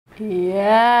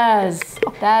Yes,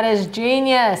 that is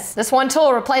genius. This one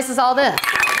tool replaces all this.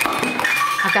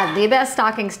 I've got the best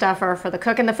stocking stuffer for the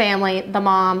cook in the family, the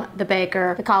mom, the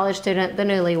baker, the college student, the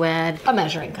newlywed, a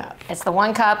measuring cup. It's the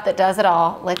one cup that does it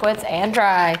all, liquids and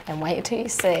dry, and wait till you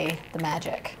see the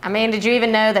magic. I mean, did you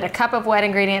even know that a cup of wet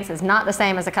ingredients is not the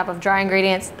same as a cup of dry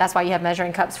ingredients? That's why you have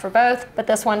measuring cups for both, but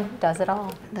this one does it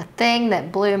all. The thing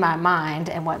that blew my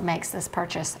mind and what makes this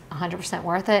purchase 100%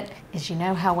 worth it is, you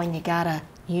know how when you gotta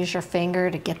use your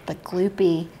finger to get the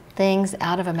gloopy things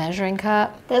out of a measuring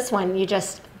cup? This one, you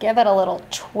just give it a little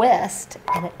twist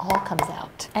and it all comes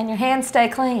out. And your hands stay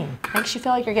clean. Makes you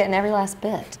feel like you're getting every last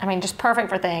bit. I mean, just perfect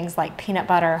for things like peanut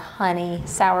butter, honey,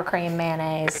 sour cream,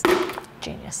 mayonnaise.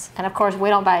 Genius. And of course, we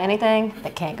don't buy anything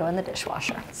that can't go in the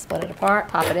dishwasher. Split it apart,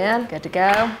 pop it in, good to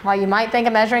go. While you might think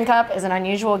a measuring cup is an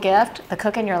unusual gift, the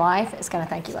cook in your life is gonna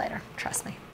thank you later, trust me.